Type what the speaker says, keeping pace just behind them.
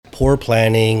poor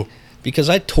planning because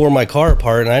I tore my car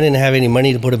apart and I didn't have any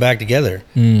money to put it back together.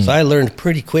 So I learned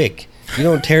pretty quick. You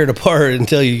don't tear it apart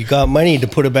until you got money to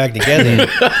put it back together.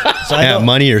 So I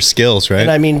money or skills, right?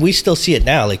 And I mean, we still see it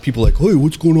now. Like people are like, hey,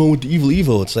 what's going on with the Evil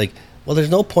Evo? It's like, well,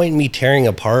 there's no point in me tearing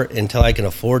apart until I can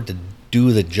afford to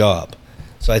do the job.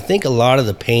 So I think a lot of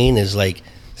the pain is like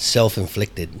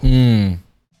self-inflicted.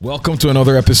 Welcome to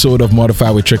another episode of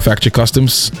Modified with Trick Factory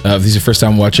Customs. If this is your first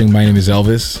time watching, my name is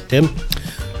Elvis. Tim?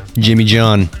 Jimmy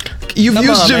John. You've Come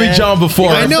used on, Jimmy man. John before.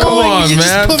 I know. Come on, you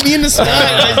man. just put me in the spot.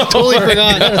 I totally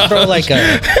forgot. You gotta throw like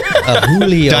a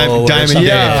Julio Diamond or something.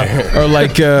 Yeah, or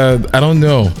like, I don't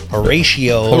know.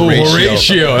 Horatio. Oh,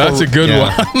 Horatio. That's a good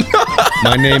Yeah. one.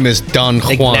 My name is Don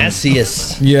Juan.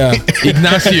 Ignatius. Yeah,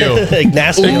 Ignacio.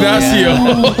 Ignacio. Ignacio.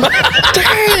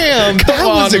 Damn, that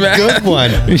was a on, man. good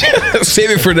one. Save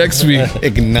it for next week.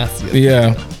 Ignacio.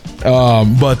 Yeah.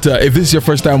 But if this is your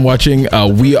first time watching,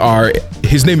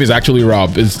 his name is actually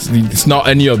Rob. It's not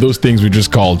any of those things we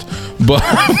just called. But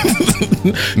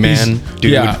Man,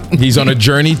 dude. yeah, he's on a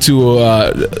journey to,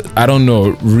 I don't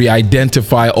know,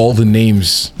 re-identify all the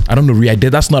names. I don't know,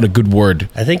 that's not a good word.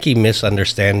 I think he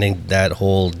misunderstanding that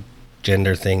whole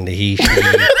gender thing, the he, she.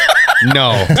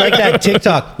 No. It's like that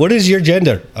TikTok. What is your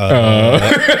gender?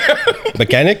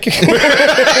 Mechanic?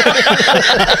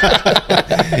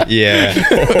 Yeah.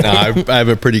 No, I have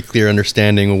a pretty clear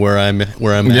understanding of where I'm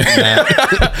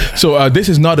at. So this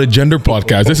is not a gender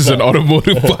podcast. This is an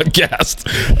automotive podcast,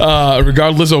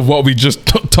 regardless of what we just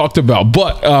talked about.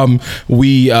 But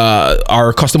we are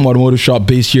a custom automotive shop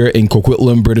based here in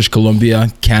Coquitlam, British Columbia,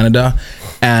 Canada.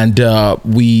 And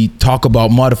we talk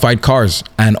about modified cars.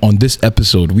 And on this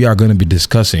episode, we are going to be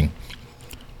discussing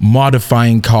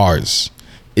modifying cars.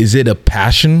 Is it a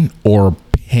passion or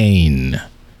pain?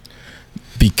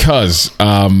 Because,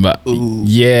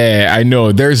 yeah, I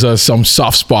know there's some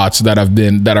soft spots that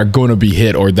are going to be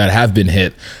hit or that have been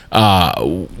hit.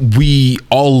 We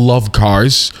all love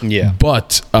cars, Yeah.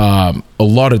 but a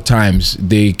lot of times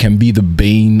they can be the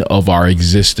bane of our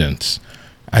existence.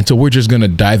 And so we're just going to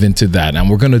dive into that, and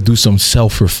we're going to do some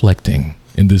self-reflecting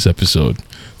in this episode.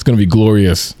 It's going to be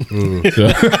glorious.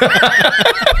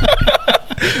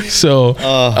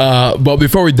 But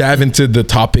before we dive into the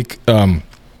topic,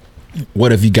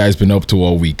 what have you guys been up to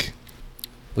all week?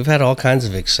 We've had all kinds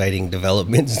of exciting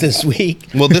developments this week.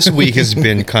 Well, this week has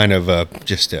been kind of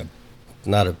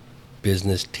Not a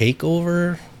business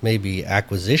takeover, maybe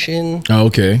acquisition, Oh,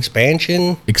 okay.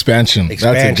 expansion. Expansion.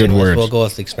 That's a good word. We'll go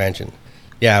with expansion.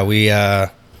 Yeah, we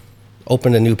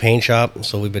opened a new paint shop,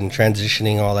 so we've been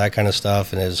transitioning all that kind of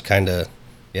stuff, and it's kind of,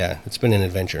 it's been an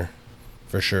adventure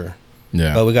for sure.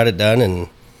 Yeah. But we got it done, and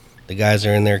the guys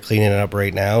are in there cleaning it up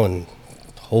right now, and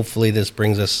hopefully this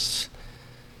brings us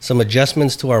some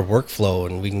adjustments to our workflow,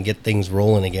 and we can get things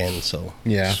rolling again. So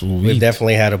yeah. we've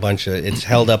definitely had it's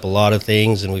held up a lot of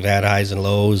things, and we've had highs and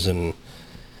lows, and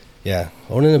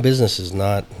owning a business is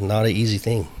not an easy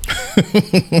thing.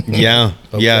 Yeah.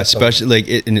 But we Yeah. got some- Especially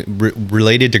like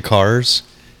related to cars.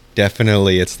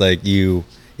 Definitely. It's like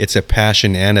it's a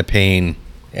passion and a pain.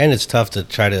 And it's tough to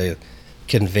try to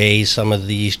convey some of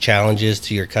these challenges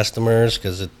to your customers,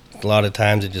 because a lot of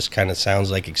times it just kind of sounds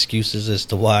like excuses as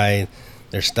to why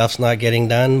their stuff's not getting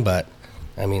done. But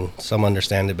I mean, some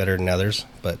understand it better than others.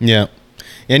 But Yeah.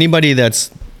 Anybody that's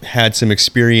had some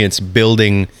experience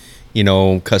building,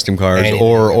 custom cars anything,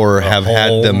 or a have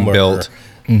had them home or built,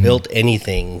 built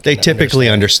anything, they can typically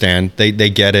understand. They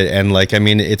get it, and like, I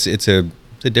mean, it's a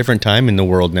different time in the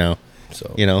world now.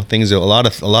 So Things are a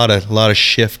lot of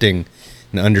shifting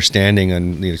and understanding,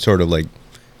 and sort of like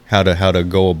how to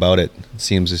go about it. It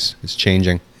seems is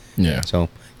changing. Yeah. So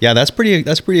yeah, that's pretty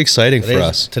exciting for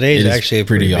us. Today's It is actually a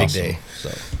pretty big awesome. day. So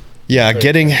Yeah,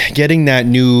 getting that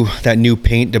new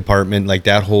paint department, like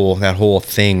that whole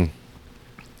thing,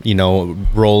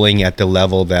 rolling at the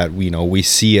level that we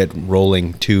see it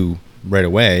rolling to right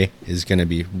away is going to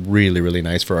be really, really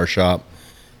nice for our shop.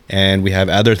 And we have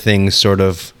other things sort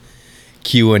of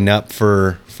queuing up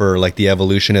for like the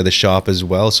evolution of the shop as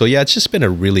well. So yeah, it's just been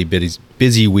a really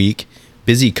busy week,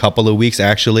 busy couple of weeks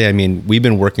actually. I mean, we've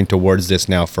been working towards this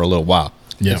now for a little while.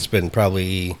 Yeah. it's been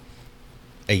probably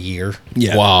a year.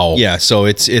 Yeah. Wow. Yeah. So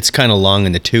it's kind of long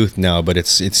in the tooth now, but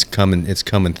it's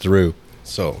coming through.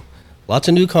 So lots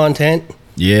of new content.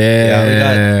 Yeah. We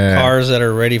got cars that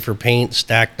are ready for paint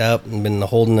stacked up and been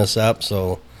holding us up.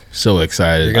 So So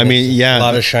excited. you're gonna I mean, see yeah. a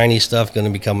lot of shiny stuff going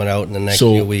to be coming out in the next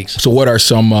few weeks. So what are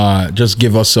some, just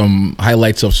give us some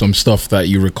highlights of some stuff that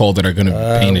you recall that are going to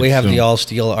be painted We have soon. the all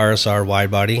steel RSR wide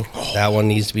body. That one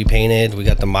needs to be painted. We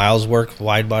got the Miles Work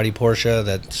wide body Porsche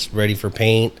that's ready for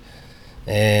paint,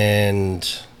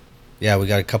 and yeah, we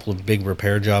got a couple of big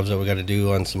repair jobs that we got to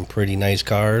do on some pretty nice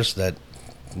cars that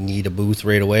need a booth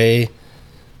right away.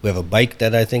 We have a bike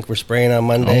that I think we're spraying on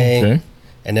Monday. Okay.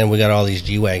 And then we got all these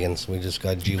G-Wagons. We just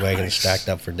got G-Wagons stacked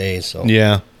up for days. So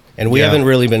Yeah. And we Yeah. haven't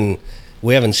really been,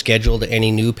 we haven't scheduled any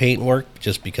new paint work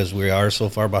just because we are so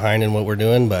far behind in what we're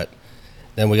doing. But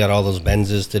then we got all those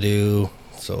Benzes to do.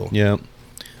 So Yeah.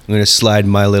 I'm going to slide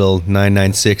my little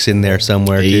 996 in there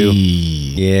somewhere too.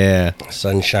 Yeah.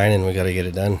 sun's shining. We got to get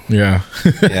it done. Yeah.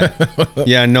 Yeah.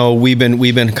 Yeah, no, we've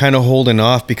been kind of holding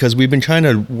off because we've been trying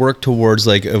to work towards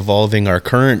like evolving our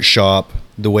current shop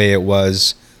the way it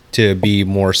was to be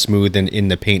more smooth in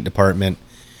the paint department.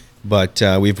 But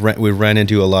we've ran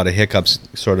into a lot of hiccups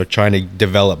sort of trying to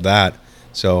develop that.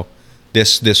 So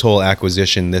this whole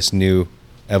acquisition, this new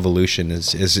evolution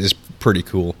is pretty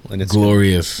cool, and it's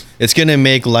Glorious. It's going to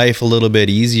make life a little bit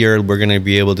easier. We're going to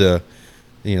be able to,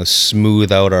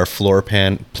 smooth out our floor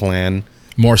plan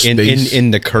More space.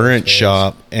 in the current Space.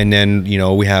 shop, and then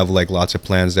we have like lots of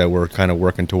plans that we're kind of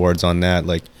working towards on that,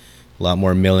 like a lot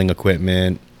more milling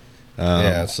equipment,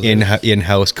 Yeah, so there's-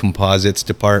 in-house composites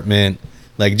department,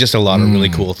 like just a lot of really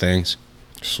cool things.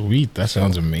 Sweet. That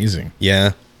sounds amazing.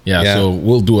 Yeah. Yeah, so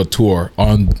we'll do a tour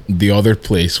on the other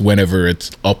place whenever it's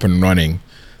up and running.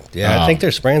 Yeah, I think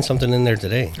they're spraying something in there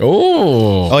today.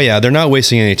 Oh. Oh yeah, they're not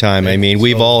wasting any time. I mean,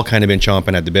 we've all kind of been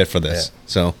chomping at the bit for this. Yeah.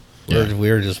 So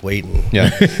We were just waiting. yeah.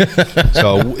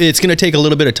 So it's going to take a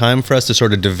little bit of time for us to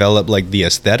sort of develop like the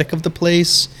aesthetic of the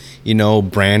place,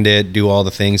 brand it, do all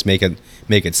the things, make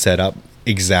it set up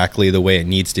exactly the way it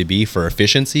needs to be for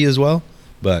efficiency as well.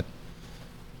 But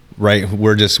right,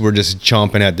 we're just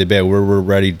chomping at the bit. We're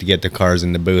ready to get the cars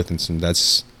in the booth, and so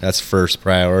that's first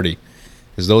priority.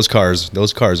 Because those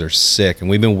cars are sick, and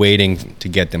we've been waiting to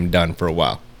get them done for a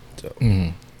while.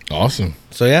 So Awesome.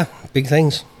 So yeah, big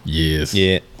things. Yes.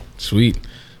 yeah. Sweet.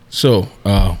 So,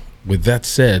 with that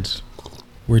said,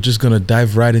 we're just gonna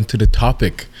dive right into the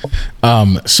topic.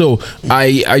 So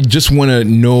I just want to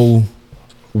know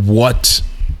what,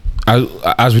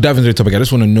 as we dive into the topic, I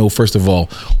just want to know first of all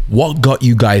what got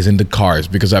you guys into cars,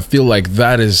 because I feel like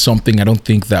that is something I don't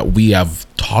think that we have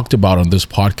talked about on this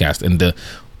podcast in the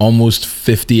almost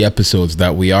 50 episodes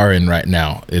that we are in right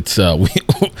now. It's what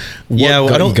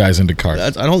got you guys into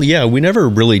cars? We never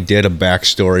really did a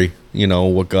backstory,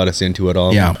 what got us into it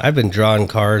all. Yeah. I've been drawing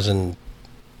cars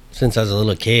since I was a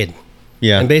little kid.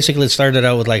 Yeah. And basically it started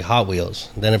out with like Hot Wheels.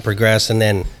 Then it progressed, and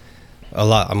then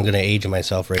I'm going to age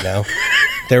myself right now.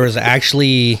 There was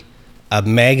actually a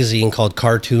magazine called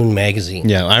Cartoon Magazine.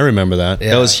 Yeah, I remember that.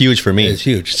 Yeah. That was huge for me. It was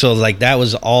huge. So like that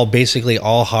was basically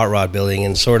all hot rod building,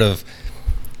 and sort of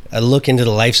a look into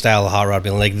the lifestyle of hot rod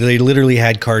building. Like they literally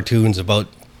had cartoons about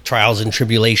trials and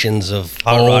tribulations of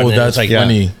hot rod. And it that's was like,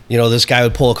 funny. This guy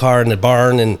would pull a car in the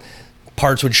barn and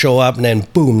parts would show up, and then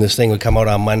boom, this thing would come out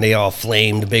on Monday all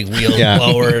flamed, big wheels, Yeah.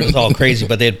 blower. It was all crazy.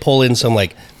 But they'd pull in some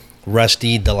like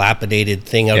rusty, dilapidated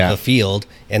thing out Yeah. of the field,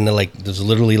 and there's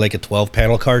literally like a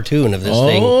 12-panel cartoon of this Oh.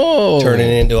 thing turning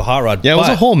it into a hot rod. Yeah, it was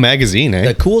a But whole magazine, eh?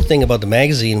 the cool thing about the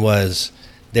magazine was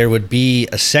there would be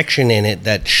a section in it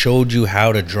that showed you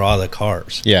how to draw the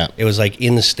cars. Yeah. It was like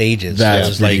in the stages. So it That's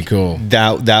was pretty like, cool.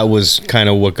 That was kind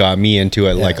of what got me into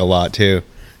it, like Yeah. a lot too.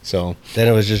 So Then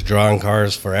it was just drawing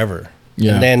cars forever.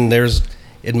 Yeah. And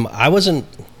then I wasn't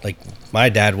like, my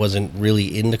dad wasn't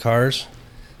really into cars.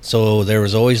 So there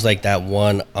was always like that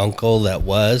one uncle that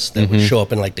would show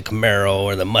up in like the Camaro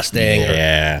or the Mustang.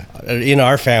 Yeah. Or, in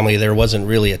our family, there wasn't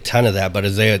really a ton of that, but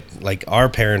our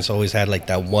parents always had like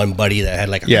that one buddy that had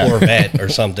like a Yeah. Corvette or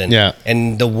something. Yeah.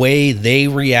 And the way they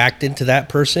reacted to that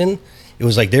person, it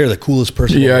was like they're the coolest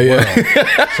person Yeah, in the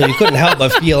yeah. world. So you couldn't help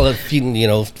but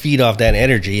feed off that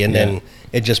energy, and then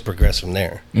it just progressed from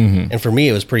there. Mm-hmm. And for me,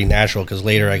 it was pretty natural because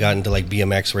later I got into like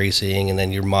BMX racing, and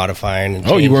then you're modifying. And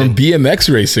Oh, you were in changing.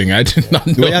 BMX racing. I did not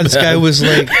know well, yeah, this that. guy was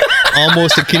like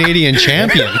almost a Canadian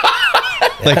champion.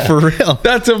 Like for real.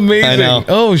 That's amazing. I know.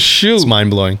 Oh, shoot. It's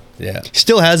mind blowing. Yeah.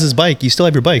 Still has his bike. You still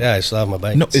have your bike. Yeah, I still have my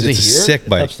bike. No, is it It's a here? sick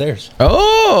bike. Upstairs.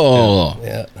 Oh,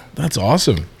 Yeah. that's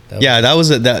awesome. Yeah,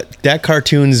 that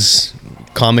cartoon's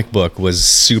comic book was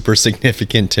super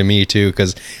significant to me too,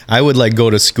 because I would like go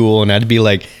to school and I'd be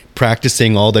like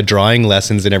practicing all the drawing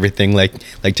lessons and everything, like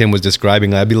Tim was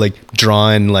describing. I'd be like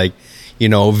drawing like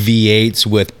V8s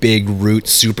with big root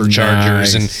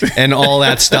superchargers Nice. and all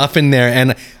that stuff in there,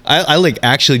 and I like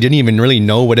actually didn't even really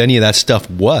know what any of that stuff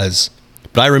was.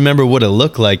 But I remember what it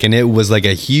looked like, and it was like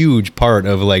a huge part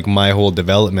of like my whole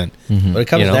development. But it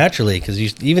comes You know? naturally because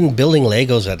even building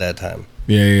Legos at that time.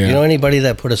 Yeah, yeah. You know anybody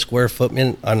that put a square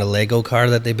footment on a Lego car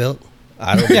that they built?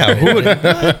 I don't Yeah, who would?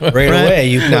 right away.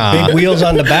 You put Nah. big wheels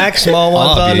on the back, small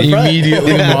ones on the front.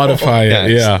 Immediately modify it. Yeah,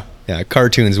 Yeah. Yeah,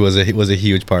 cartoons was a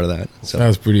huge part of that. So,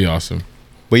 That's pretty awesome.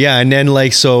 but yeah, and then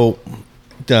like so,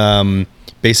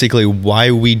 basically,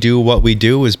 why we do what we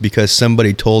do is because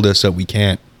somebody told us that we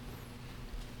can't.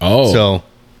 Oh, So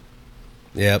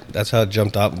Yep, that's how it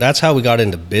jumped up. That's how we got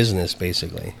into business,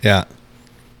 basically. yeah,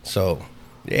 So,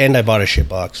 and I bought a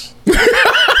shitbox.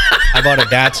 I bought a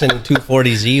Datsun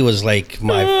 240Z, was like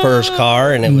my first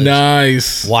car, and it was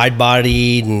nice. wide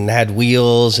bodied and had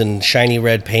wheels and shiny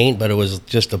red paint, but it was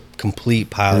just a complete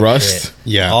pile of Rust? shit.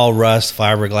 Yeah. All rust,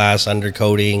 fiberglass,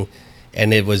 undercoating,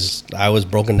 and I was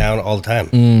broken down all the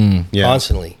time, yeah.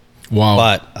 constantly. Wow.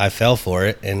 But I fell for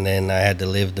it, and then I had to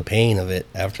live the pain of it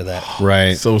after that.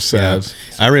 Right. So sad.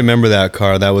 Yeah. I remember that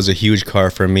car. That was a huge car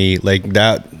for me. Like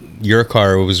that, your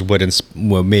car was what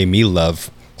made me love.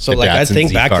 So the like I Datsun think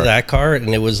Z back car. to that car,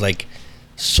 and it was like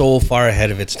so far ahead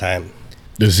of its time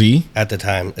The Z. at the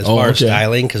time as Oh, far as okay.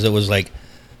 styling, because it was like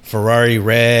Ferrari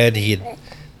red. He had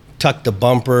tucked the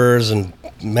bumpers and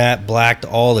matte blacked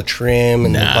all the trim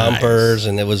and Nice. the bumpers,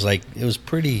 and it was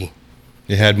pretty.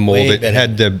 It had molded. Way It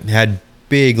had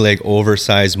big like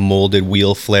oversized molded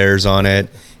wheel flares on it.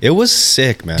 It was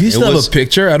sick, man. Do you still have a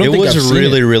picture? I don't It think was I've seen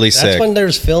really it. really That's sick. when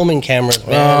there's filming cameras,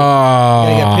 man. Ah,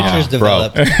 You gotta get pictures bro.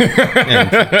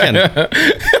 developed.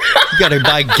 You gotta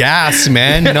buy gas,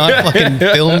 man. Not fucking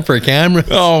film for camera.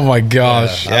 Oh my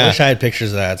gosh. I wish I had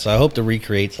pictures of that, so I hope to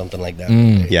recreate something like that.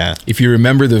 Yeah. If you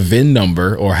remember the VIN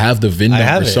number or have the VIN I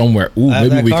have number it. somewhere, ooh, I have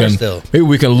maybe that we car can still. maybe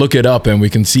we can look it up and we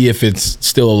can see if it's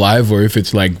still alive or if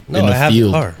it's like No, in the I have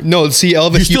field. the car. No, see,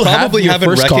 Elvis, You you, still have probably your haven't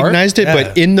first car? recognized it,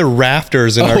 but Yeah. in the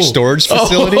rafters in Oh. our storage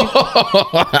facility,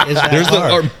 Is that there's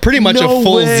car? pretty much No a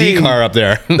full way. Z car up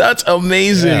there. That's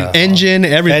amazing. Yeah. Engine,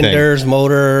 everything. Fenders,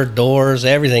 motor, doors,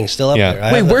 everything's still up Yeah. there.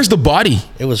 I Wait, have where's the body?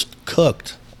 it was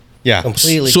cooked Yeah.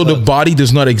 completely. So the cooked. body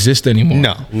does not exist anymore.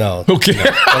 No. No. Okay. No.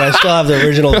 But I still have the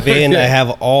original VIN. I have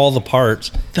all the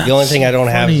parts. That's the only thing I don't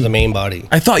have funny. is the main body.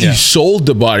 I thought Yeah. you sold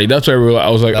the body. That's why I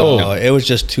was like, No, oh, no, it was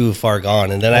just too far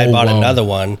gone. And then I Oh, bought wow. another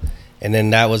one. And then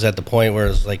that was at the point where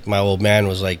it's like my old man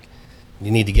was like, you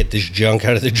need to get this junk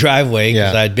out of the driveway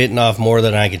because Yeah. I'd bitten off more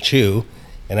than I could chew.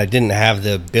 And I didn't have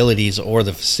the abilities or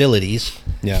the facilities.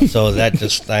 Yeah. So that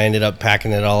I ended up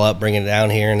packing it all up, bringing it down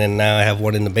here. And then now I have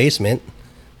one in the basement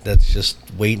that's just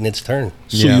waiting its turn.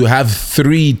 so Yeah. you have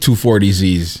 3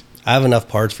 240Zs. I have enough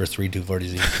parts for 3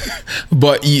 240Zs.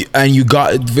 But you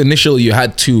got initially you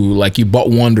had 2, like you bought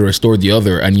one to restore the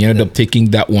other, and you ended up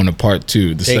taking that one apart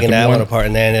too. The Taking second that one apart,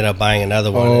 and then ended up buying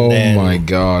another one. Oh and then my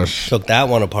gosh! took that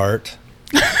one apart,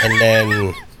 and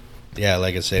then yeah,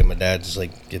 like I say, my dad's just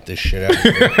like, get this shit out of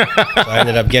here. So I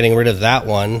ended up getting rid of that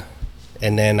one,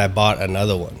 and then I bought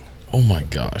another one. Oh my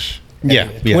gosh! Yeah.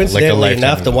 Yeah. Coincidentally lifetime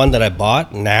enough, the ago. one that I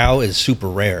bought now is super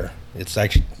rare. It's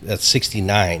actually that's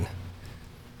 69,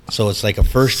 so it's like a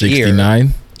first year.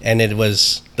 69. And it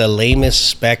was the lamest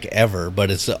spec ever,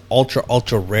 but it's an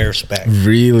ultra rare spec.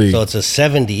 Really? So it's a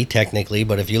 70 technically,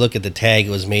 but if you look at the tag, it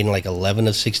was made in like 11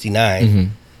 of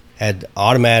 69. Had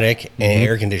automatic and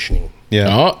air conditioning. Yeah.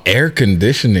 Oh, air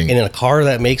conditioning. In a car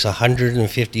that makes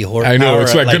 150 horsepower, I know,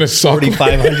 it's at like gonna suck.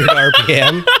 4,500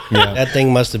 RPM. That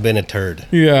thing must have been a turd.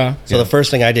 yeah. So the first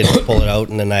thing I did was pull it out,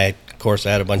 and then of course,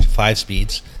 I had a bunch of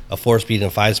 5-speeds, a 4-speed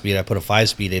and a 5-speed. I put a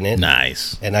 5-speed in it,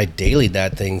 Nice. and I dailied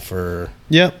that thing for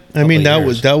Yeah. I mean, Couple that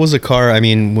years. was a car. I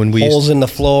mean, when we holes in the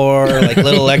floor, like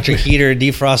little electric heater,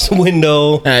 defrost the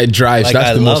window. It drives. Like, That's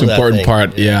I the most love that important thing.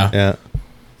 part. Yeah. yeah.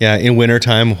 Yeah, in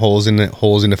wintertime, holes in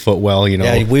the footwell, you know.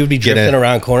 Yeah, we would be get drifting it.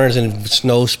 around corners, and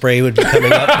snow spray would be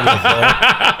coming up from the floor.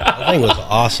 That thing was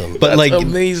awesome. But like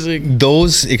amazing.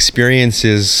 those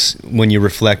experiences, when you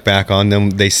reflect back on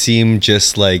them, they seem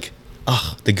just like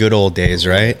the good old days,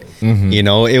 right? Mm-hmm. You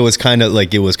know, it was kind of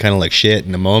like shit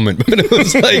in the moment, but it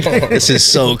was like this is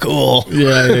so cool.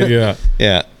 Yeah.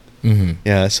 Yeah, Mm-hmm.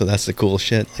 yeah. So that's the cool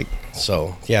shit. Like,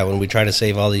 So yeah, when we try to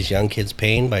save all these young kids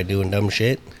pain by doing dumb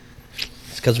shit,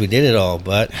 it's because we did it all.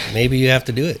 But maybe you have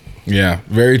to do it. Yeah,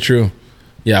 very true.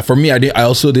 Yeah, for me, I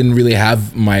also didn't really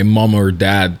have my mom or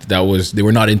dad they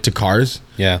were not into cars.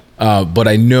 yeah, But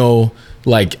I know,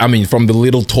 like, I mean, from the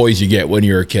little toys you get when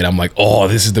you're a kid, I'm like, oh,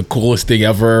 this is the coolest thing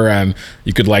ever. And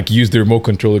you could like use the remote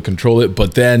control to control it.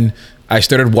 But then I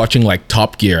started watching like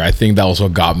Top Gear. I think that was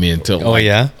what got me into like,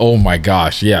 yeah? Oh my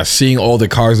gosh. Yeah. Seeing all the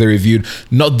cars they reviewed,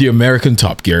 not the American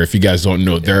Top Gear, if you guys don't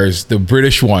know. There's the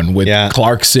British one with Yeah.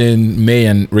 Clarkson, May,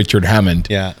 and Richard Hammond.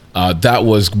 Yeah. That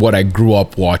was what I grew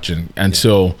up watching. And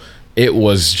so it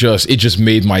just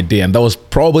made my day. And that was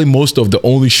probably most of the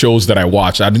only shows that I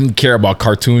watched. I didn't care about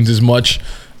cartoons as much.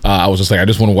 I was just like, I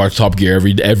just want to watch Top Gear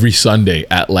every Sunday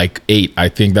at like 8. I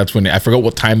think that's when I forgot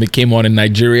what time it came on in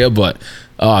Nigeria, but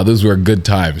those were good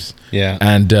times. Yeah.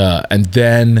 And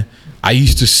then I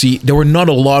used to see there were not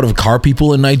a lot of car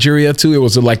people in Nigeria too. It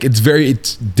was like it's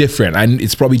different, and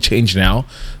it's probably changed now.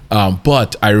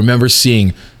 But I remember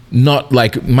seeing not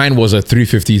like mine was a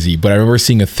 350Z, but I remember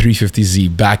seeing a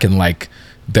 350Z back in like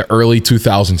the early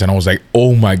 2000s, and I was like,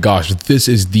 oh my gosh, this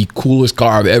is the coolest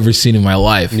car I've ever seen in my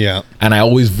life. Yeah. And I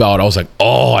always vowed, I was like,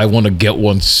 oh, I want to get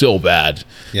one so bad.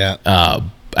 Yeah.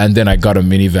 And then I got a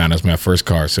minivan as my first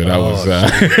car, so that was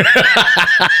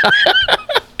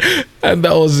and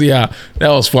that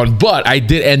was fun. But I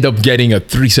did end up getting a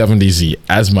 370Z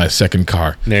as my second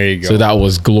car. There you go. So that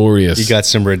was glorious. You got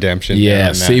some redemption. there Yeah,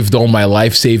 on that. saved all my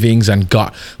life savings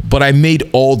but I made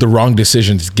all the wrong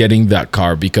decisions getting that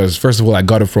car because first of all, I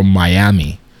got it from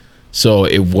Miami. So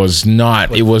it was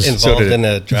not, it was involved in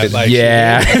a drive-by.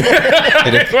 yeah.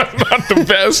 Did Not the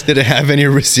best. it have any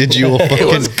residual It fucking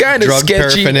was kind of drug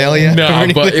sketchy. paraphernalia? No,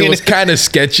 or but it anything? was kind of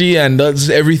sketchy, and that's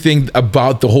everything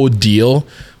about the whole deal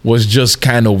was just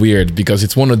kind of weird because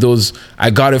it's one of those.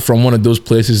 I got it from one of those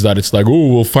places that it's like,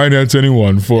 oh, we'll finance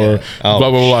anyone for Oh,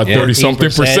 blah blah blah, shit.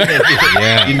 30-something%.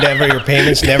 Yeah. Your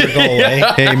payments never go away.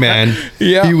 Hey man,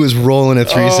 Yeah. he was rolling a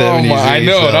 370. Oh, I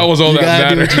know, that was all you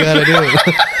that gotta do what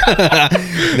you gotta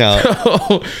do.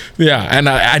 No, Yeah, and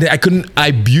I couldn't. I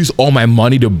used all my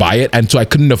money to buy it, and so I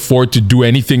couldn't afford to do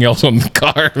anything else on the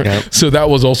car. Yep. So that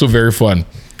was also very fun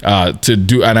to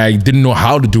do, and I didn't know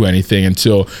how to do anything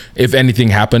until if anything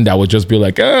happened, I would just be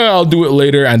like, I'll do it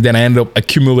later, and then I ended up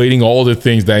accumulating all the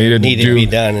things that I needed to do, be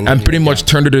done, and pretty much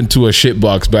turned it into a shit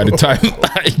box by the time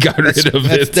I got rid of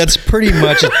it. that's pretty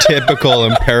much a typical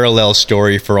and parallel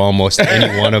story for almost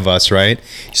any one of us, right?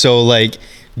 So like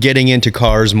getting into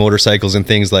cars, motorcycles, and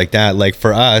things like that. Like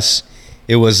for us,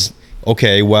 it was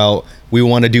okay. Well, we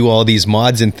want to do all these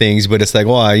mods and things, but it's like,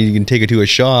 well, you can take it to a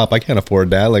shop. I can't afford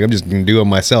that. Like I'm just gonna do it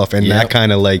myself, and that Yep.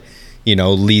 kind of like,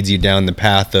 leads you down the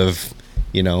path of,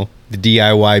 the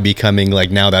DIY becoming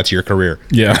like now that's your career.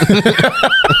 Yeah.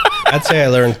 I'd say I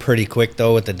learned pretty quick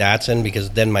though with the Datsun because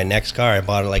then my next car I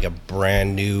bought like a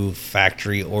brand new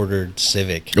factory ordered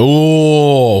Civic.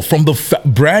 Oh, from the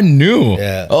brand new.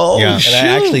 Yeah. Oh, Yeah. shoot. And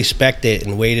I actually spec'd it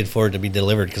and waited for it to be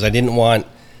delivered because I didn't want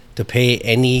to pay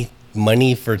any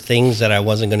money for things that I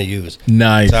wasn't going to use.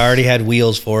 Nice. So I already had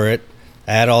wheels for it.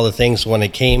 I had all the things. So when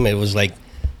it came, it was like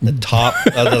the top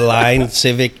of the line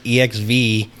Civic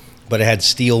EXV, but it had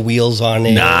steel wheels on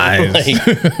it. Nice.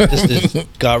 Like,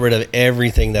 just got rid of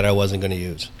everything that I wasn't going to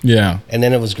use. Yeah. And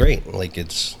then it was great. Like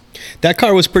That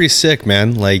car was pretty sick,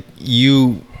 man. Like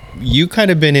you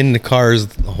kind of been in the cars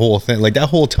the whole thing. Like that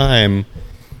whole time,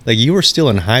 like you were still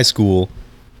in high school,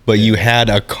 but you had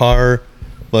a car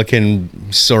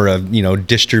fucking sort of,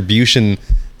 distribution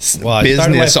well, I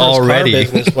started my business first car already.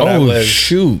 business when I Oh, was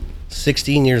shoot.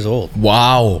 16 years old.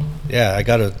 Wow. Yeah, I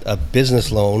got a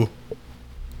business loan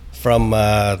from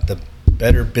the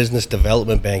Better Business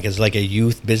Development Bank. It's like a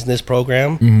youth business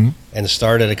program, and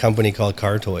started a company called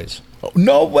Car Toys. Oh,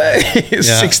 no way.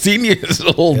 16 years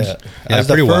old. Yeah, Yeah, I was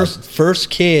the pretty wild. first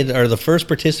kid or the first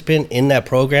participant in that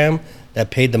program that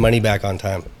paid the money back on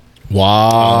time.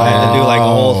 Wow. I had to do like a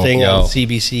whole thing yo. on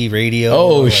CBC radio.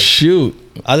 Oh, like, shoot.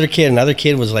 Another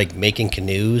kid was like making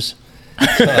canoes.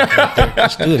 So, like, they're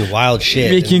just doing wild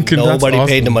shit. Making and canoes, that's nobody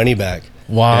paid awesome. the money back.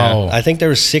 Wow. I think there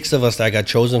were 6 of us that got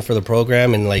chosen for the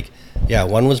program, and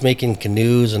one was making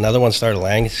canoes, another one started a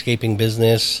landscaping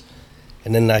business,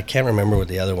 and then I can't remember what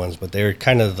the other ones, but they were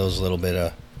kind of those little bit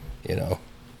of,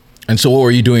 And so what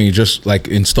were you doing? Just like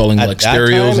installing At like that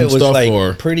stereos time, and it was stuff? like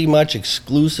Or pretty much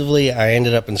exclusively. I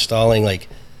ended up installing like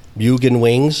Mugen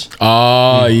wings Oh,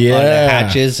 on the yeah.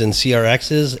 hatches and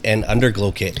CRXs and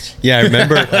underglow kits. Yeah, I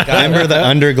remember the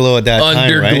underglow at that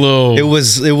Underglow. time, right?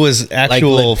 It was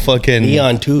actual Like fucking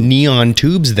neon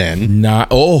tubes then. Nah.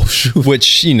 Oh, shoot.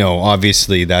 Which,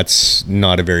 obviously that's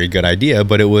not a very good idea,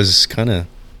 but it was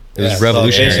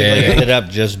revolutionary. So basically, I ended up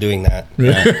just doing that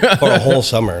for a whole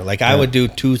summer. Like I would do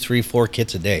 2, 3, 4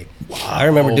 kits a day. I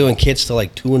remember doing kits till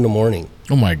like 2 a.m.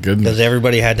 Oh, my goodness. because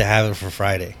everybody had to have it for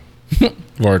Friday.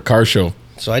 For a car show.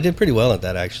 So I did pretty well at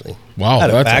that actually. Wow, I had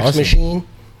a that's fax awesome. machine.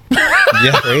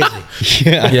 Yeah. Crazy.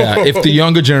 Yeah. If the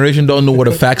younger generation don't know what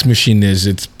a fax machine is,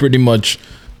 it's pretty much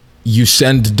you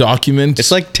send documents.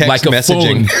 It's like text a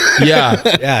messaging. phone.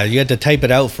 Yeah. Yeah, you had to type it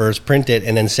out first, print it,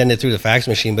 and then send it through the fax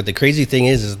machine. But the crazy thing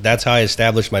is that's how I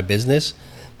established my business,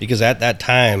 because at that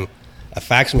time, a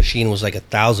fax machine was like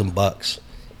 $1,000,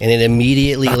 and it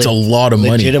immediately That's a lot of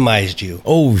money. legitimized you.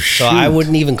 Oh, shoot. So I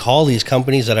wouldn't even call these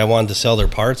companies that I wanted to sell their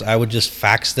parts. I would just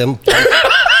fax them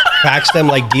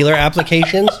like dealer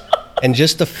applications, And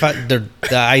just the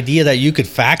idea that you could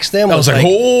fax them, I was like,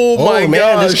 oh my man,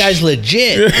 gosh. this guy's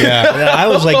legit. Yeah, and I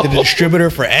was like the distributor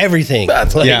for everything.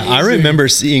 That's Like, Yeah, I remember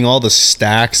seeing all the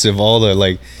stacks of all the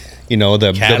like, you know,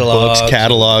 the Catalogs. books,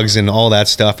 catalogs, and all that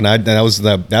stuff, and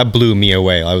that blew me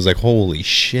away. I was like, holy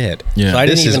shit! Yeah. So I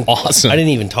This didn't is even, awesome. I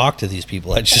didn't even talk to these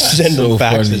people. I just send them so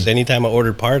faxes. funny. Anytime I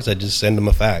ordered parts, I just send them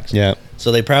a fax. Yeah.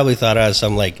 So they probably thought I was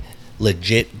some like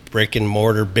legit brick and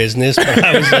mortar business, but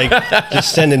I was like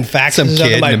just sending faxes Some out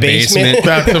kid of my in the basement.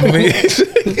 That's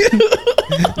amazing.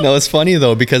 No, it's funny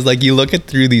though, because like you look at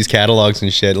through these catalogs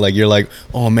and shit, like you're like,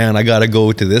 oh man, I gotta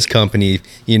go to this company,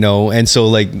 you know, and so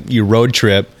like you road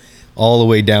trip all the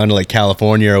way down to like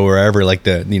California or wherever, like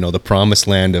the, you know, the promised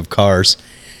land of cars,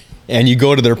 and you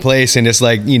go to their place and it's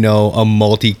like, you know, a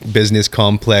multi-business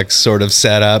complex sort of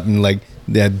setup, and like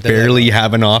they barely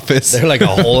have an office. They're like a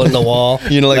hole in the wall.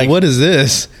 You know, like what is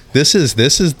this? This is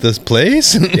this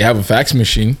place. They have a fax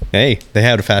machine. Hey, they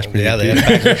had a fast Yeah, they too.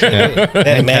 had a fax machine. They had a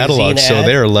And magazine catalogs, so ad.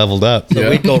 they're leveled up. So Yeah.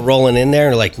 we'd go rolling in there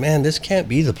and like, man, this can't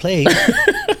be the place.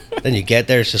 Then you get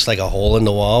there, it's just like a hole in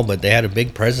the wall, but they had a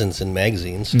big presence in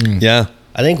magazines. Yeah.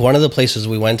 I think one of the places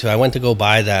we went to, I went to go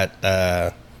buy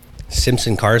that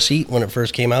Simpson car seat when it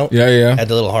first came out. Yeah. Had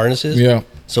the little harnesses. Yeah.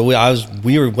 So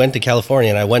we went to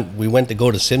California, and we went to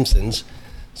go to Simpson's.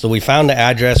 So we found the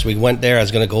address. We went there. I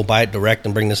was going to go buy it direct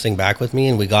and bring this thing back with me.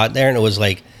 And we got there, and it was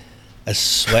like a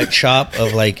sweatshop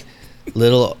of like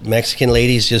little Mexican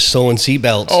ladies just sewing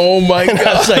seatbelts. Oh my I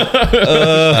was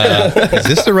god. like, Is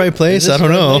this the right place? is this I don't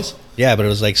the right know. place? Yeah, but it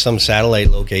was like some satellite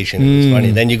location. It was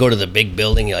funny. Then you go to the big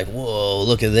building. You're like, whoa,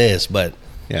 look at this. But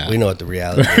Yeah. we know what the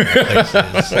reality of the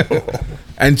place is.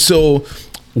 And so,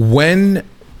 when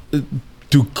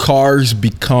do cars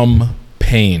become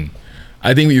pain?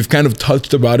 I think we've kind of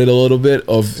touched about it a little bit.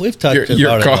 Of We've touched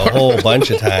your about car. it a whole bunch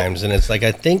of times, and it's like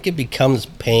I think it becomes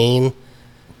pain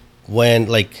when,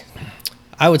 like,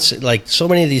 I would say, like, so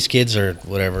many of these kids are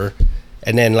whatever,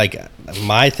 and then like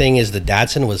my thing is the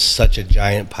Datsun was such a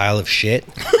giant pile of shit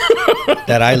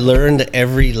that I learned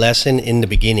every lesson in the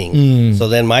beginning. So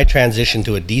then my transition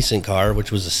to a decent car,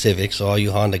 which was a Civic, so all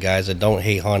you Honda guys that don't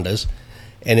hate Hondas,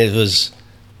 and it was,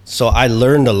 so I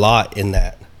learned a lot in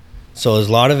that. So a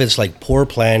lot of it's like poor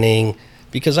planning,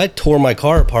 because I tore my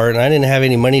car apart and I didn't have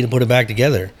any money to put it back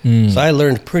together. So I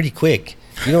learned pretty quick.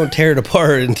 You don't tear it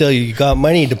apart until you got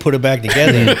money to put it back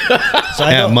together. So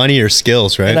I Yeah, don't- money or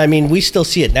skills, right? and I mean, we still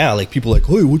see it now. Like people are like,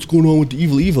 hey, what's going on with the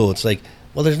Evil Evo? It's like,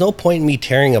 well, there's no point in me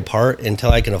tearing apart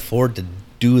until I can afford to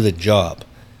do the job.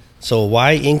 So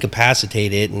why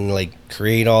incapacitate it and like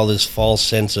create all this false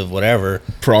sense of whatever?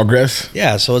 Progress.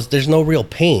 Yeah, so there's no real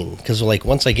pain, because like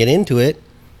once I get into it,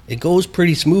 it goes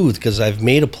pretty smooth because I've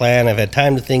made a plan. I've had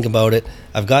time to think about it.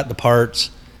 I've got the parts,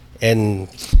 and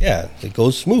yeah, it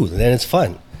goes smooth, and then it's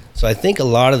fun. So I think a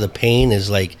lot of the pain is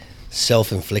like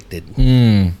self-inflicted.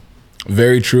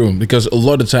 Very true. Because a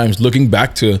lot of times, looking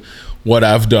back to what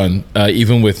I've done,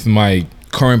 even with my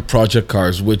current project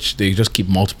cars, which they just keep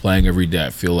multiplying every day,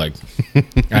 I feel like,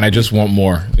 and I just want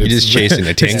more. You're just chasing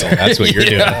a tango. That's what you're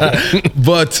doing.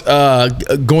 But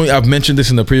I've mentioned this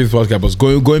in the previous podcast.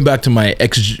 But going back to my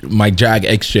Jag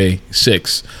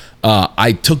XJ6.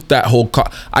 I took that whole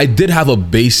car. I did have a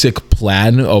basic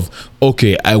plan of,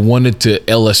 okay, I wanted to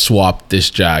LS swap this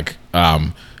Jag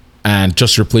and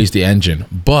just replace the engine.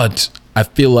 But I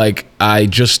feel like I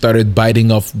just started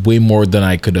biting off way more than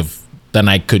I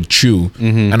could chew.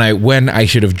 And I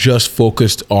should have just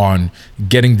focused on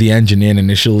getting the engine in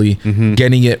initially,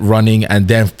 getting it running, and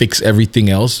then fix everything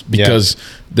else. Because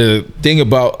the thing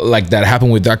about like that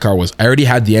happened with that car was I already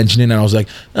had the engine in, and I was like,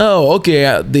 oh,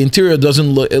 okay, the interior doesn't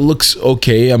look, it looks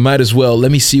okay. I might as well,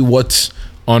 let me see what's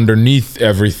underneath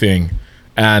everything.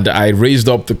 And I raised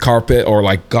up the carpet, or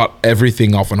like got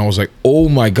everything off, and I was like, oh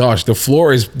my gosh, the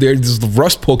floor is there's the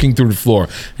rust poking through the floor.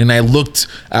 And I looked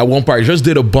at one part, I just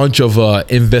did a bunch of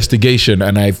investigation,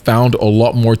 and I found a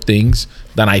lot more things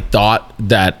than I thought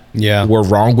that were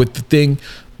wrong with the thing.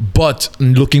 But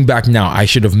looking back now, I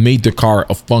should have made the car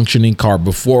a functioning car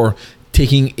before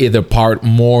taking it apart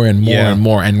more and more and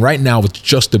more. And right now it's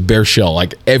just a bare shell.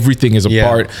 Like everything is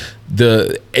apart.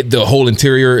 The whole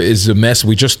interior is a mess.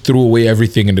 We just threw away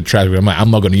everything in the trash. I'm like,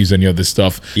 I'm not going to use any of this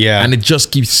stuff. Yeah. And it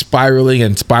just keeps spiraling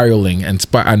and spiraling and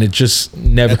it just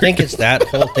never. I think it's that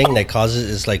whole thing that causes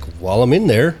is like while I'm in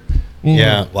there,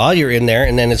 while you're in there,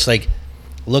 and then it's like,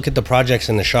 look at the projects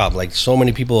in the shop. Like so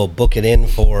many people will book it in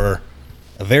for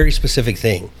a very specific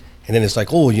thing, and then it's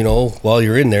like, oh, you know, while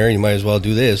you're in there, you might as well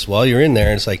do this. While you're in there,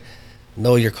 and it's like,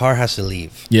 no, your car has to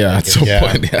leave. Yeah, like, at some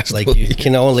point it has like to you leave.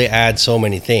 can only add so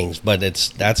many things, but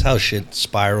that's how shit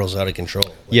spirals out of control.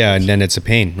 Like, Yeah, and then it's a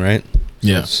pain, right? So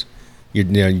Yeah. it's-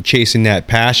 you're chasing that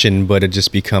passion, but it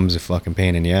just becomes a fucking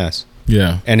pain in the ass.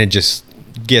 Yeah. And it just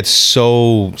gets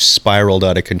so spiraled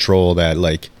out of control that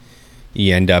like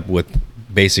you end up with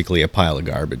basically a pile of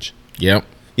garbage. Yep.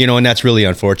 You know, and that's really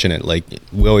unfortunate. Like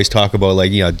we always talk about,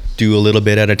 like, you know, do a little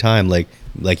bit at a time.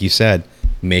 Like you said,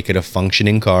 make it a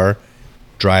functioning car,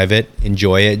 drive it,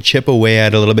 enjoy it, chip away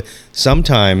at it a little bit.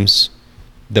 Sometimes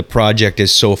the project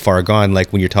is so far gone,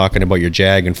 like when you're talking about your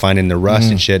Jag and finding the rust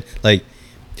and shit, like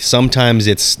sometimes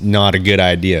it's not a good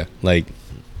idea. Like,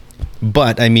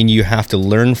 but I mean, you have to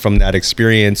learn from that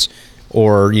experience,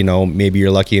 or, you know, maybe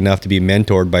you're lucky enough to be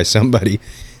mentored by somebody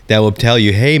that will tell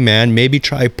you, hey man, maybe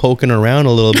try poking around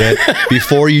a little bit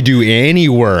before you do any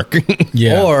work.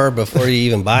 Yeah. Or before you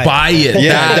even buy it.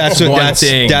 Yeah,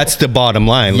 thing. that's the bottom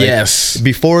line. Like, Yes.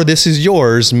 before this is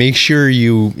yours, make sure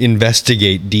you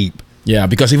investigate deep. Yeah,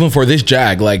 because even for this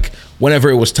Jag, like whenever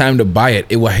it was time to buy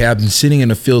it, had been sitting in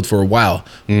the field for a while.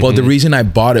 But the reason I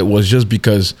bought it was just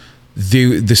because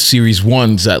the Series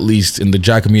 1s, at least in the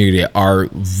Jag community, are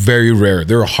very rare.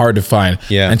 They're hard to find.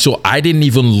 Yeah. And so I didn't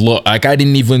even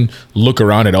look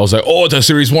around it. I was like, oh, it's a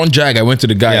Series 1 Jag. I went to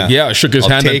the guy. Yeah, shook his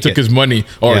hand and take took it. his money.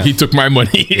 Or Yeah. he took my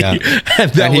money. Yeah.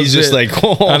 and that And he's was just it. like,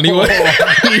 oh, And he went,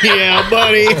 yeah,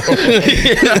 buddy.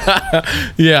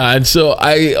 yeah, and so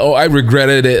I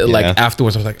regretted it. Like Yeah.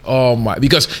 afterwards, I was like, oh my,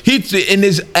 because he in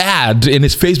his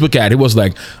Facebook ad, he was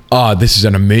like, oh, this is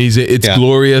an amazing, it's Yeah.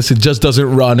 glorious. It just doesn't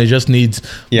run. It just needs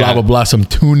Yeah. blah blah blah, some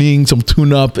tuning, some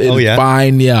tune up. It's yeah.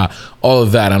 fine, yeah, all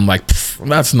of that. I'm like,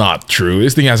 that's not true.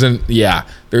 This thing hasn't. Yeah,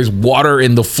 there's water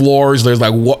in the floors. There's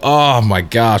like, oh my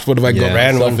gosh, what have I got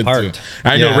Ran myself one into? parked.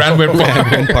 I know, Yeah. ran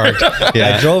one parked. Parked.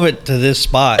 Yeah. I drove it to this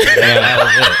spot. And that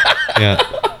was it.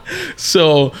 Yeah.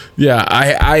 So yeah,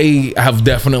 I have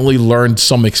definitely learned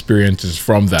some experiences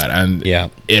from that, and Yeah.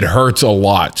 it hurts a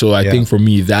lot. So I Yeah. think for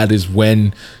me, that is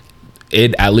when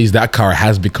at least that car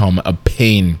has become a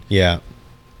pain. Yeah.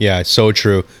 Yeah. So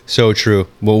true. So true.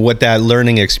 Well, with that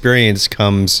learning experience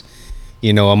comes,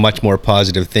 you know, a much more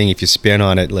positive thing. If you spin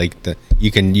on it, like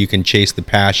you can chase the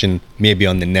passion maybe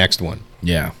on the next one.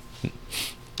 Yeah,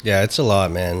 Yeah, it's a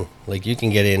lot, man. Like you can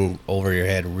get in over your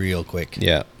head real quick.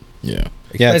 Yeah. yeah,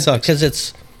 Yeah. It sucks. Because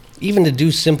it's even to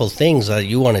do simple things that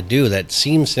you want to do that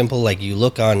seem simple. Like you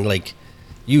look on like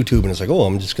YouTube and it's like, oh,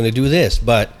 I'm just going to do this.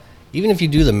 But even if you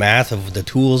do the math of the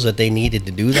tools that they needed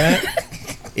to do that,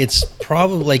 it's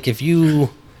probably like if you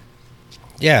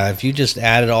just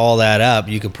added all that up,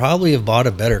 you could probably have bought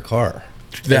a better car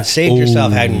and saved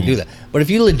yourself having to do that. But if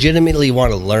you legitimately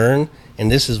want to learn,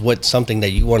 and this is something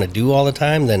that you want to do all the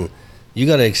time, then you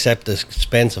got to accept the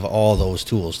expense of all those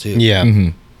tools too. Yeah.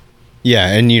 Yeah.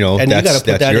 And, you know, And you got to put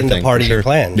that's that your into thing, part for of your sure.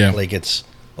 plan. Yeah. Like it's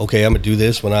okay, I'm gonna do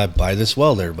this when I buy this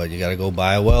welder, but you got to go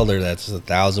buy a welder that's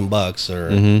 $1,000,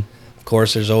 or of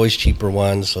course there's always cheaper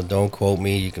ones. So don't quote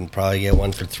me. You can probably get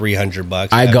one for $300.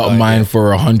 I got buy mine it.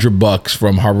 for $100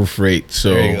 from Harbor Freight.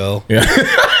 So There you go. Yeah,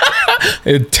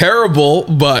 it's terrible,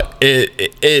 but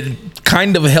it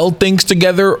kind of held things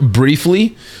together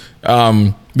briefly.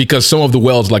 Because some of the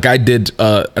welds, like I did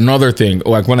another thing,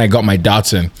 like when I got my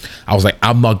Datsun, I was like,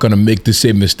 I'm not going to make the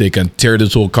same mistake and tear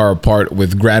this whole car apart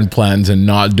with grand plans and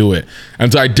not do it.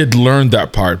 And so I did learn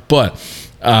that part, but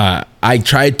I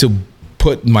tried to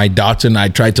put my Datsun, I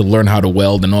tried to learn how to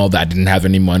weld and all that. I didn't have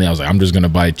any money. I was like, I'm just going to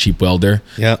buy a cheap welder.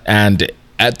 Yeah. And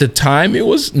at the time it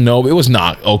was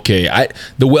not okay.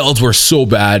 The welds were so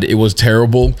bad, it was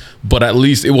terrible, but at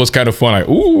least it was kind of fun. Like,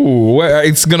 ooh,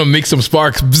 it's gonna make some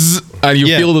sparks, bzz, and you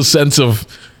Yeah. feel the sense of,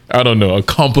 I don't know,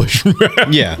 accomplishment.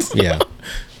 Yeah. Yeah.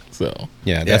 So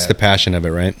Yeah. That's Yeah. the passion of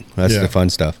it, right? That's Yeah. the fun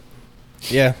stuff.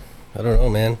 Yeah, I don't know,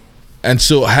 man. and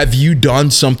so have you done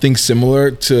something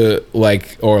similar to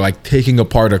like taking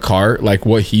apart a car like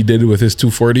what he did with his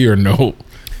 240, or no?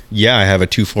 Yeah. I have a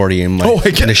 240 in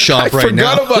the shop right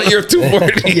now. I forgot about your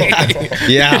 240.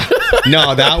 Yeah.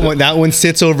 No, that one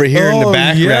sits over here in the Oh,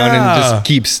 background yeah. and just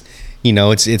keeps, you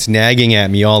know, it's nagging at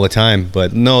me all the time.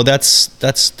 But no, that's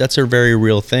a very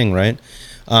real thing, right?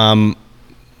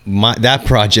 That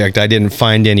project, I didn't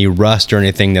find any rust or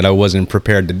anything that I wasn't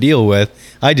prepared to deal with.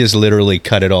 I just literally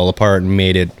cut it all apart and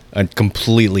made it a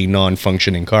completely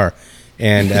non-functioning car.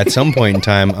 And at some point in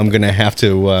time, I'm gonna have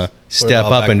to step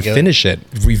all up back and together. finish it.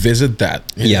 Revisit that.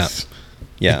 Yeah.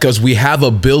 Yeah. Because we have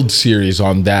a build series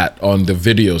on that on the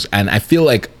videos, and I feel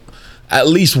like at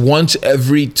least once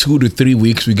every 2 to 3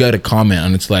 weeks we got a comment,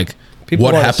 and it's like, People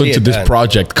what wanna happened see to it this done.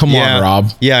 project? Come on,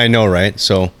 Rob. Yeah, I know, right?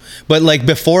 So, but like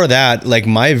before that, like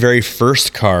my very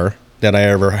first car that I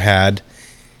ever had,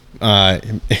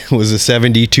 it was a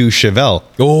 72 Chevelle,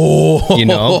 Oh, you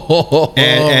know,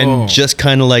 and just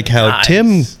kind of like how Nice.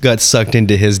 Tim got sucked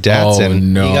into his Datsun. Oh,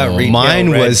 no. You got retail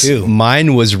Mine red, was too.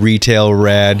 mine was retail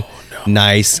red,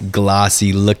 nice,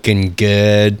 glossy, looking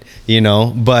good, you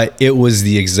know. But it was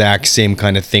the exact same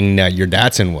kind of thing that your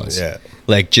Datsun was. Yeah.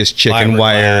 Like just chicken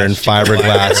wire and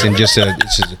fiberglass and just a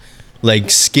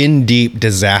like skin deep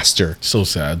disaster. So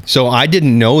sad. So I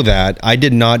didn't know that. I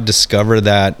did not discover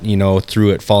that, you know,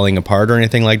 through it falling apart or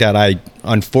anything like that. I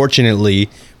unfortunately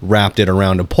wrapped it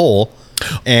around a pole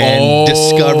and Oh,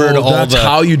 discovered all that's the,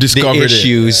 how you discovered the it.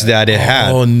 issues that it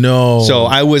had. Oh no. So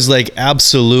I was like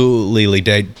absolutely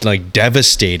like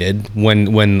devastated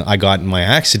when I got in my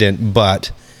accident,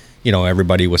 but you know,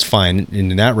 everybody was fine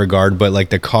in that regard, but like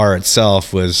the car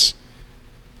itself was,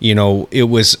 you know, it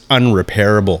was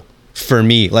unrepairable for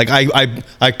me. Like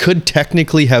I could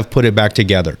technically have put it back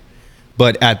together,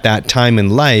 but at that time in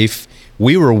life,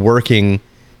 we were working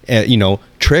at, you know,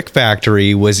 Trick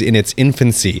Factory was in its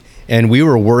infancy and we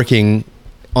were working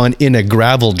in a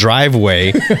gravel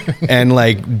driveway and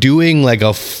like doing like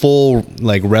a full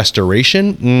like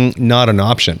restoration, not an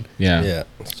option. yeah. Yeah.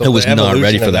 So It was the not evolution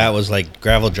ready for of that. was like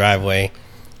gravel driveway.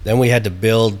 Then we had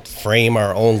to frame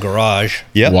our own garage,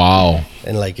 Yeah. Wow.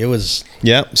 and like it was.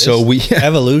 Yeah. So we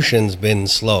evolution's been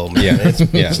slow. Man.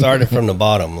 Yeah. It started from the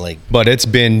bottom. Like but it's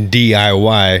been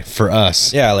DIY for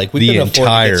us. yeah, like we the couldn't afford to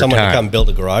entire get someone time. to come build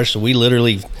a garage, so we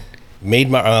literally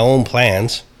made our own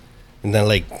plans, and then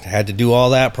like had to do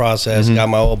all that process. Mm-hmm. Got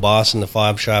my old boss in the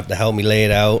fob shop to help me lay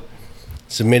it out.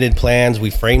 Submitted plans. We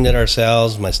framed it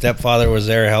ourselves. My stepfather was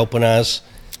there helping us.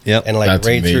 Yep. And like That's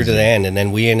right through to amazing. the end, and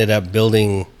then we ended up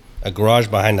building a garage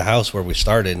behind the house where we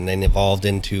started, and then evolved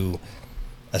into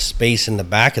a space in the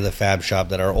back of the fab shop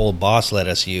that our old boss let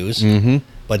us use. Mm-hmm.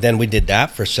 But then we did that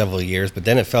for several years, but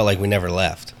then it felt like we never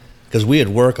left because we would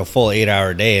work a full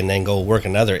 8-hour day and then go work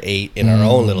another 8 in our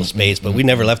own little space, but we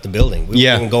never left the building. We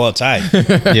Yeah. wouldn't even go outside.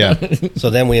 yeah. So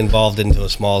then we evolved into a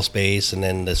small space, and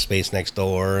then the space next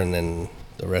door, and then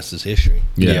the rest is history.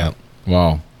 Yeah. Yeah.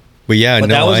 Wow. But yeah, But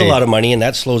no, that was a a lot of money, and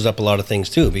that slows up a lot of things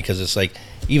too, because it's like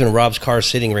even Rob's car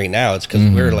sitting right now, it's because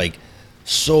we're like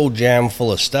so jammed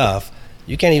full of stuff,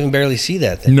 you can't even barely see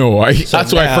that thing. No, So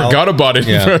that's why I now- forgot about it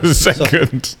Yeah. for a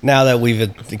second. Now that we've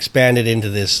expanded into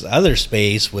this other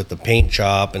space with the paint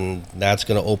shop, and that's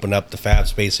going to open up the fab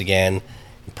space again,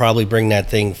 probably bring that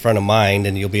thing front of mind,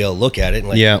 and you'll be able to look at it and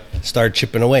like Yeah. start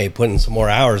chipping away, putting some more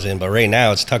hours in. But right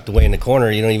now it's tucked away in the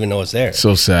corner. You don't even know it's there.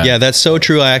 So sad. Yeah, that's so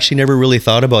true. I actually never really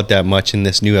thought about that much in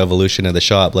this new evolution of the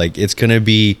shop. Like, it's gonna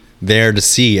be there to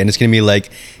see, and it's gonna be like,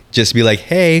 just be like,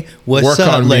 "Hey, what's Work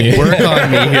up? on Like, me." work on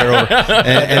me, hero."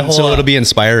 And so it'll be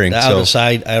inspiring. The So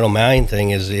outside, I don't mind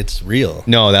thing is it's real.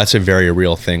 no, that's a very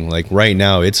real thing. Like right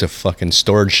now, it's a fucking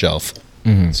storage shelf.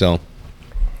 So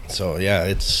So yeah,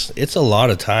 it's a lot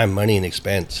of time, money, and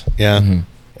expense. yeah,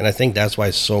 And I think that's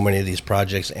why so many of these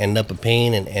projects end up a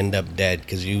pain and end up dead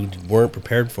because you weren't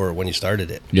prepared for it when you started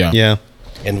it. Yeah. yeah,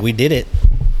 And we did it.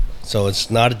 So it's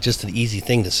not just an easy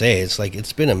thing to say. It's like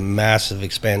it's been a massive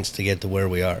expense to get to where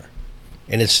we are.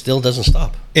 And it still doesn't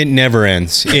stop. it never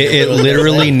ends. It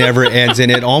literally never ends,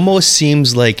 and it almost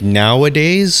seems like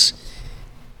nowadays,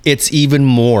 it's even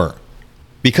more.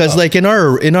 Because like in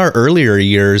our earlier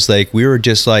years, like we were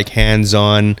just like hands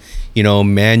on, you know,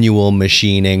 manual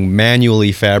machining,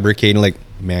 manually fabricating,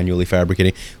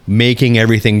 making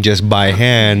everything just by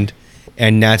hand,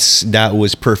 and that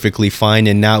was perfectly fine,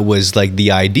 and that was like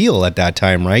the ideal at that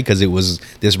time, right? Because it was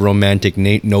this romantic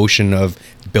notion of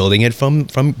building it from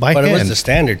by But hand. it was the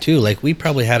standard too. Like we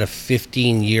probably had a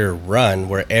 15-year run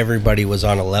where everybody was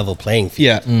on a level playing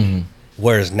field. yeah,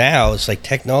 Whereas now it's like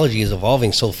technology is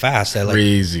evolving so fast that like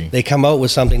Crazy. they come out with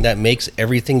something that makes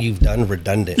everything you've done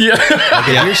redundant. Yeah. Like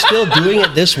if you're still doing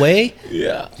it this way,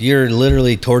 Yeah. you're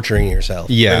literally torturing yourself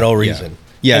Yeah, for no yeah. reason.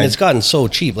 Yeah. And it's gotten so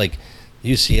cheap. Like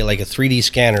you see it like a 3D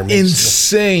scanner makes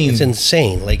Insane. It's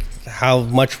insane. Like how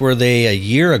much were they a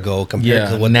year ago compared Yeah,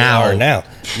 to what now. they are now?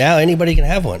 Now anybody can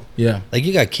have one. Yeah. Like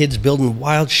you got kids building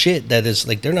wild shit that is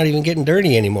like they're not even getting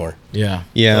dirty anymore. Yeah.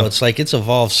 yeah. So it's like it's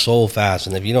evolved so fast,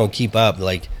 and if you don't keep up,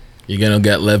 like You're gonna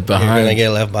get left you're behind. gonna get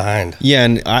left behind. Yeah,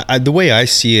 and the way I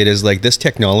see it is like this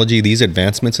technology, these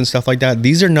advancements and stuff like that.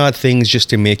 These are not things just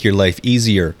to make your life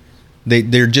easier.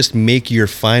 They're just make your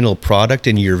final product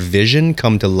and your vision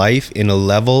come to life in a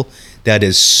level that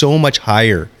is so much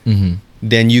higher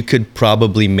than you could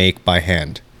probably make by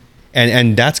hand.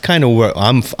 And that's kind of where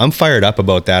I'm fired up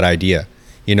about that idea.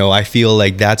 You know, I feel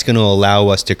like that's going to allow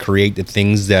us to create the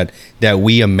things that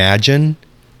we imagine,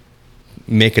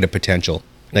 make it a potential.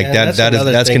 Like Yeah, that's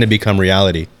another that's thing. going to become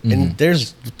reality. And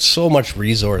there's so much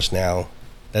resource now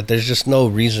that there's just no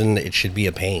reason it should be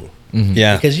a pain.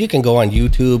 Yeah. Because you can go on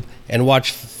YouTube and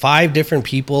watch 5 different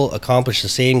people accomplish the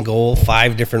same goal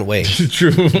 5 different ways.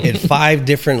 True. At 5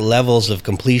 different levels of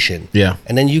completion. Yeah.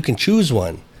 And then you can choose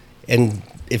one. And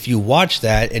if you watch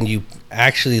that and you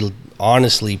actually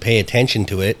honestly pay attention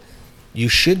to it, you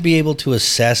should be able to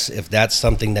assess if that's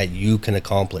something that you can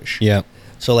accomplish. Yeah.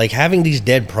 So like having these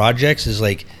dead projects is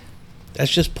like,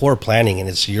 that's just poor planning, and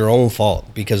it's your own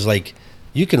fault, because like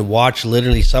you can watch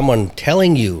literally someone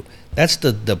telling you, that's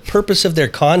the purpose of their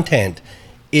content,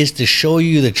 is to show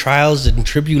you the trials and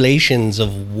tribulations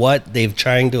of what they've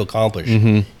trying to accomplish.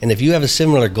 And if you have a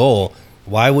similar goal,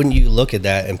 why wouldn't you look at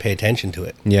that and pay attention to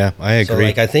it? Yeah, I agree. So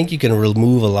like I think you can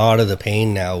remove a lot of the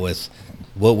pain now with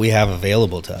what we have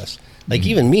available to us. Like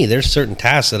even me, there's certain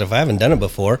tasks that if I haven't done it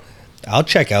before, I'll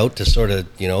check out to sort of,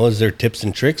 is there tips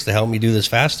and tricks to help me do this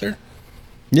faster?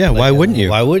 Yeah, why wouldn't you?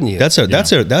 Why wouldn't you? That's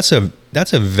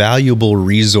a valuable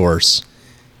resource.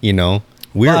 But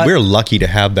We're lucky to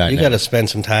have that. You now. got to spend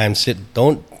some time.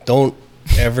 Don't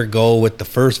ever go with the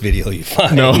first video you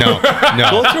find. No.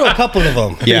 Go through a couple of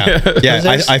them. Yeah.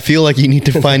 there's- I feel like you need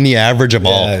to find the average of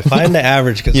all. Yeah, find the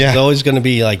average, because Yeah. there's always going to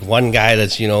be like one guy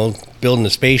that's building a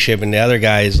spaceship, and the other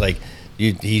guy is like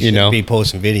he should be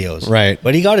posting videos, Right.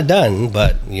 But he got it done.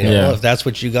 But Yeah. if that's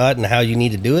what you got and how you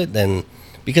need to do it, then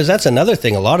because that's another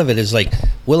thing. A lot of it is like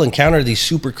we'll encounter these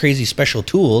super crazy special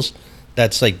tools.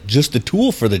 That's like just the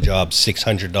tool for the job,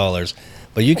 $600.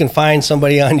 But you can find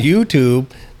somebody on YouTube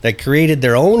that created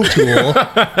their own tool.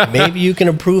 Maybe you can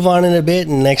improve on it a bit,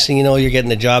 and next thing you know, you're getting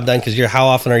the job done, because how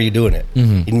often are you doing it?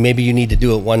 And maybe you need to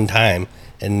do it one time,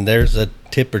 and there's a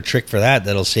tip or trick for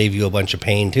that'll save you a bunch of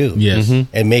pain too. Yes.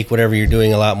 And make whatever you're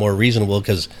doing a lot more reasonable,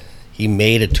 because he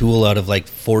made a tool out of like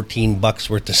 $14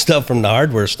 worth of stuff from the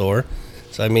hardware store.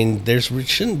 So I mean, there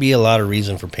shouldn't be a lot of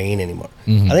reason for pain anymore.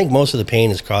 I think most of the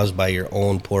pain is caused by your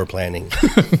own poor planning.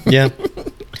 Yeah.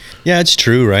 Yeah, it's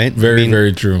true, right? Very,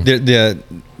 very true.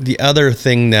 The other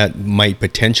thing that might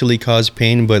potentially cause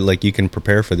pain, but like you can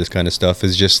prepare for this kind of stuff,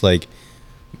 is just like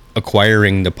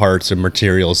acquiring the parts and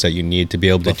materials that you need to be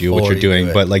able to do what Before you're you do doing.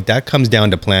 it. But like that comes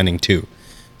down to planning too.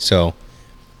 So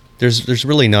there's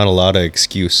really not a lot of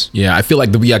excuse. Yeah, I feel like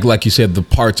like you said,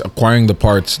 acquiring the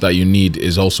parts that you need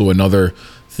is also another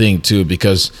thing too,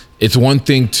 because it's one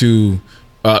thing to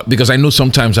because I know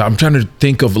sometimes I'm trying to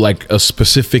think of like a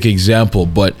specific example,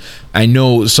 but I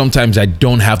know sometimes I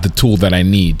don't have the tool that I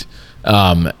need.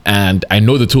 And I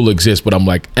know the tool exists, but I'm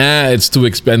like, it's too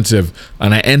expensive.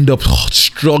 And I end up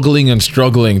struggling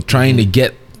trying to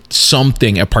get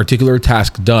a particular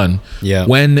task done. Yeah.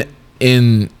 When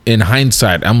in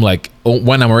hindsight, I'm like,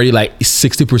 when I'm already like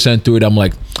 60% through it, I'm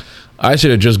like, I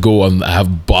should have just go and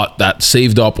have bought that,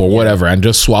 saved up or whatever, and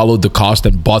just swallowed the cost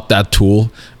and bought that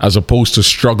tool, as opposed to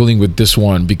struggling with this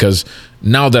one. Because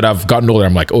now that I've gotten older,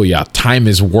 I'm like, oh yeah, time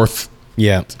is worth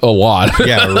Yeah. a lot.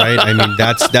 Yeah, right. I mean,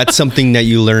 that's something that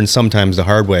you learn sometimes the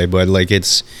hard way, but like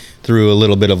it's through a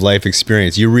little bit of life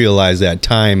experience. You realize that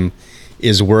time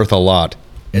is worth a lot.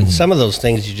 And some of those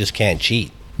things you just can't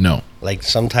cheat. No. Like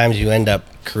sometimes you end up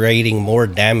creating more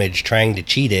damage trying to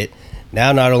cheat it.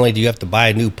 Now, not only do you have to buy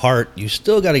a new part, you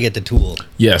still got to get the tool.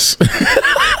 Yes.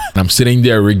 I'm sitting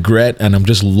there, regret, and I'm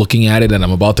just looking at it, and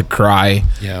I'm about to cry.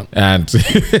 Yeah. And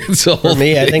it's a whole For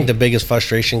me, I thing. think the biggest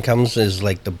frustration comes is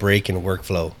like the break in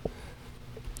workflow.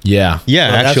 Yeah. Yeah,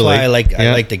 So actually. that's why I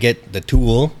Yeah. like to get the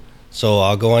tool. So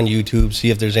I'll go on YouTube, see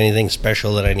if there's anything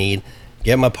special that I need,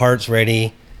 get my parts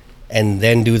ready, and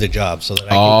then do the job so that I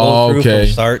can go through Okay.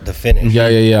 from start to finish.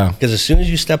 Yeah. Because as soon as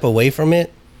you step away from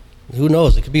it, who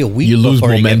knows? It could be a week You lose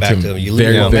before you get back momentum. to it. You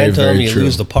Very, lose very, momentum. very You true.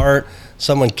 lose the part.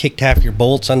 Someone kicked half your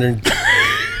bolts under,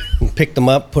 picked them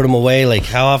up, put them away. Like,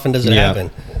 how often does it Yeah.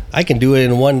 happen? I can do it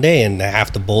in one day, and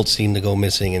half the bolts seem to go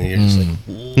missing, and you're just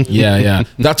like, Yeah.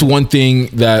 That's one thing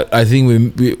that I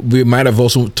think we might have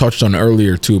also touched on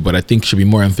earlier too, but I think should be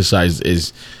more emphasized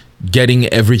is getting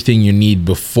everything you need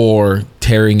before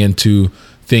tearing into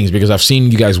things, because I've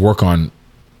seen you guys work on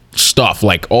stuff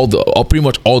like pretty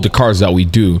much all the cars that we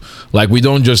do. Like, we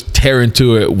don't just tear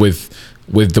into it with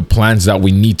the plans that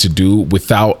we need to do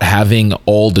without having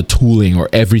all the tooling or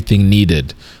everything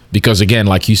needed, because again,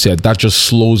 like you said, that just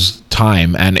slows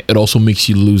time, and it also makes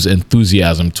you lose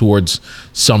enthusiasm towards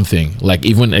something. Like,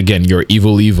 even again, your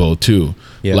Evo too.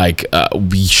 Yeah. Like,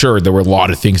 sure, there were a lot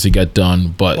of things to get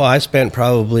done, but well, I spent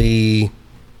probably,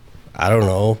 I don't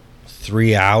know,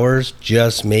 3 hours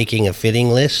just making a fitting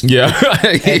list. yeah.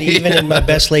 And even in my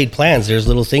best laid plans, there's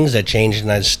little things that changed,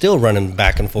 and I'm still running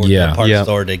back and forth to Yeah. the parts Yeah.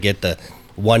 store to get the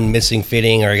one missing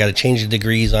fitting, or I got to change the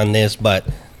degrees on this. But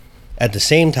at the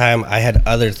same time, I had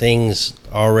other things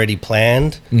already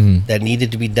planned that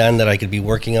needed to be done that I could be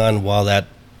working on while that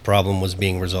problem was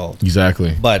being resolved.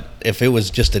 Exactly. But if it was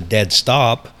just a dead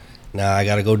stop, now I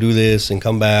got to go do this and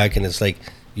come back, and it's like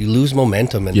you lose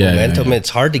momentum, and momentum. It's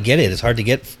hard to get it. It's hard to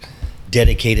get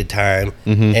dedicated time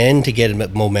and to get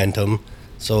momentum.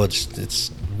 So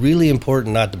it's really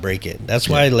important not to break it. That's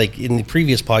why, like in the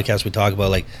previous podcast, we talked about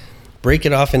like break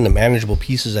it off into manageable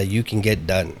pieces that you can get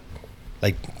done.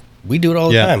 Like we do it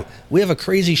all the time. We have a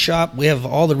crazy shop. We have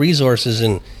all the resources,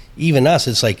 and even us,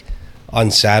 it's like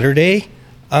on Saturday,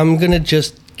 I'm gonna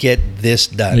just get this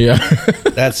done. Yeah.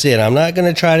 That's it. I'm not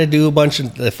gonna try to do a bunch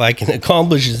of. If I can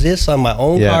accomplish this on my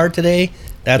own car today,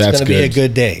 that's gonna be a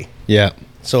good day. Yeah.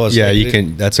 So it's you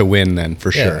can. That's a win then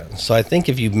for sure. So I think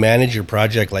if you manage your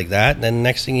project like that, then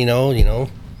next thing you know,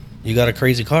 you got a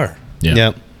crazy car.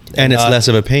 Yeah. And it's less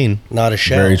of a pain. Not a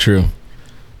shell. Very true.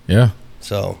 Yeah.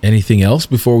 So anything else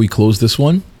before we close this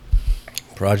one?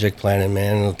 Project planning,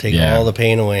 man, it'll take all the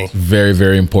pain away. Very,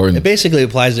 very important. It basically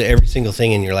applies to every single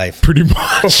thing in your life. Pretty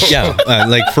much. Yeah,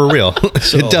 like for real.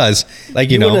 So, it does. Like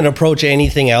you wouldn't approach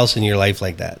anything else in your life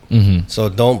like that. So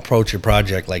don't approach your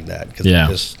project like that,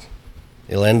 because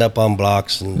you'll end up on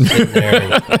blocks and sitting there.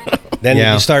 And then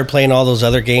you start playing all those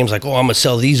other games like, oh, I'm going to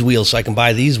sell these wheels so I can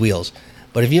buy these wheels.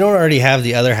 But if you don't already have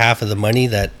the other half of the money,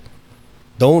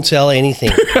 don't sell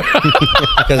anything.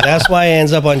 Because that's why it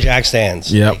ends up on jack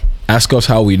stands. Yep. Ask us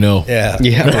how we know. Yeah.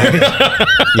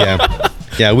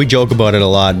 Yeah, we joke about it a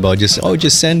lot about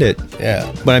just send it.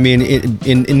 Yeah. But I mean,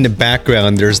 in the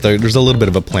background, there's a little bit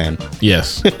of a plan.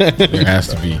 Yes, there has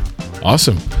to be.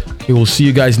 Awesome. Okay, we'll see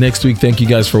you guys next week. Thank you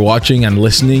guys for watching and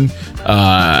listening.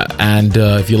 And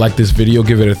if you like this video,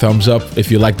 give it a thumbs up. If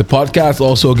you like the podcast,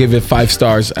 also give it 5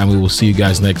 stars. And we will see you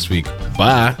guys next week.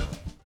 Bye.